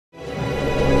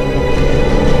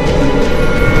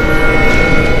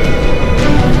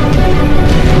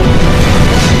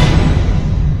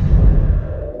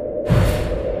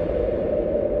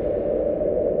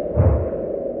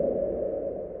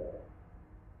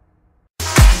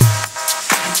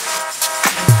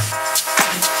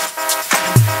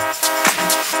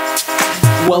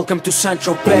Welcome to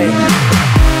Tropez.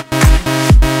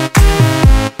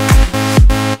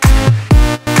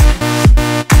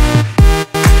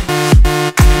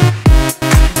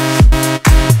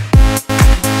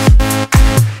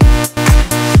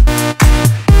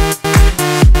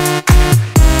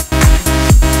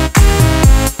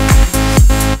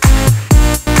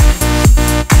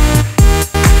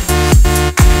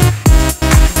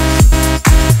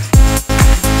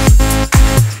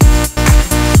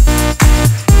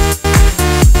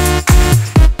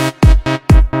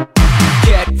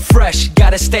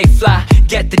 Gotta stay fly,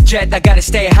 get the jet, I gotta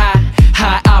stay high.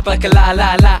 High up like a la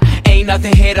la la. Ain't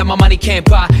nothing here that my money can't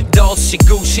buy. Dolce,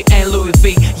 Gucci and Louis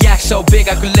V. Yak so big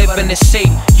I could live in the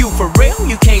sea. You for real?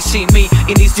 You can't see me.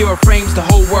 In these Dior frames the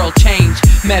whole world changed.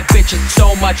 Mad bitches,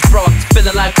 so much broad.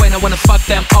 Feeling like when I wanna fuck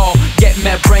them all. Get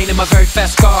mad brain in my very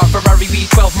fast car. Ferrari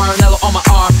V12 Maranello on my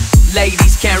arm.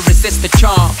 Ladies can't resist the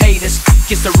charm. Haters,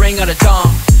 kiss the ring of the dawn.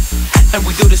 And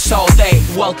we do this all day.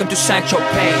 Welcome to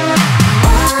Tropez.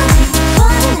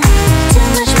 Too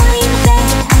much money in the bank,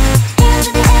 hands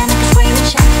at the end like a screaming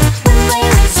shout. When we're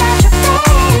in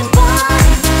Tropez,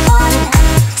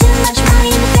 too much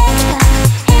money in the bank,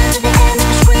 hands at the end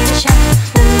like a screaming shout.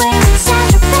 When we're in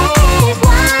Tropez,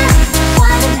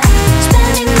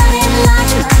 spending money at a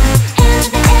large amount, hands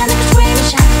at the end like a screaming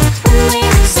shout. When we're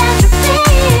in Tropez,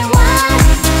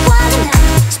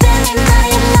 spending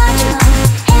money at a large amount,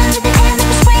 hands at the end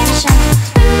like a screaming shout.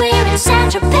 When we're in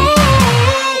Tropez.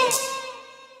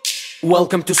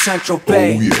 Welcome to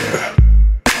Tropez. Oh yeah.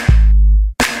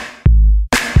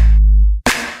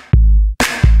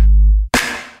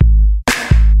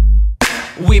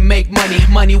 We make money,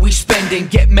 money we spending.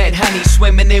 Get mad honey,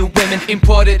 swimming in women.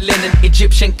 Imported linen,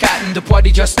 Egyptian cotton. The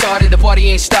party just started, the party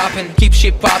ain't stopping. Keep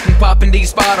shit popping, popping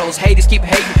these bottles. Haters keep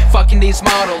hating, fucking these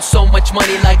models. So much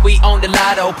money like we own the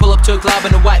lotto. Pull up to a club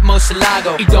in a white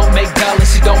Moselago. It don't make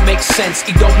dollars, it don't make sense.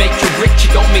 It don't make you rich,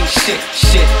 it don't mean shit.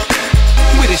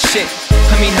 We the shit,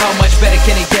 I mean how much better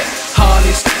can it get?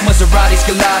 Harleys, Maseratis,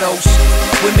 Gelatos.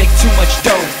 We make too much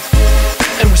dough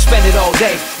and we spend it all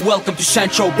day. Welcome to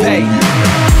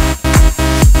Tropez.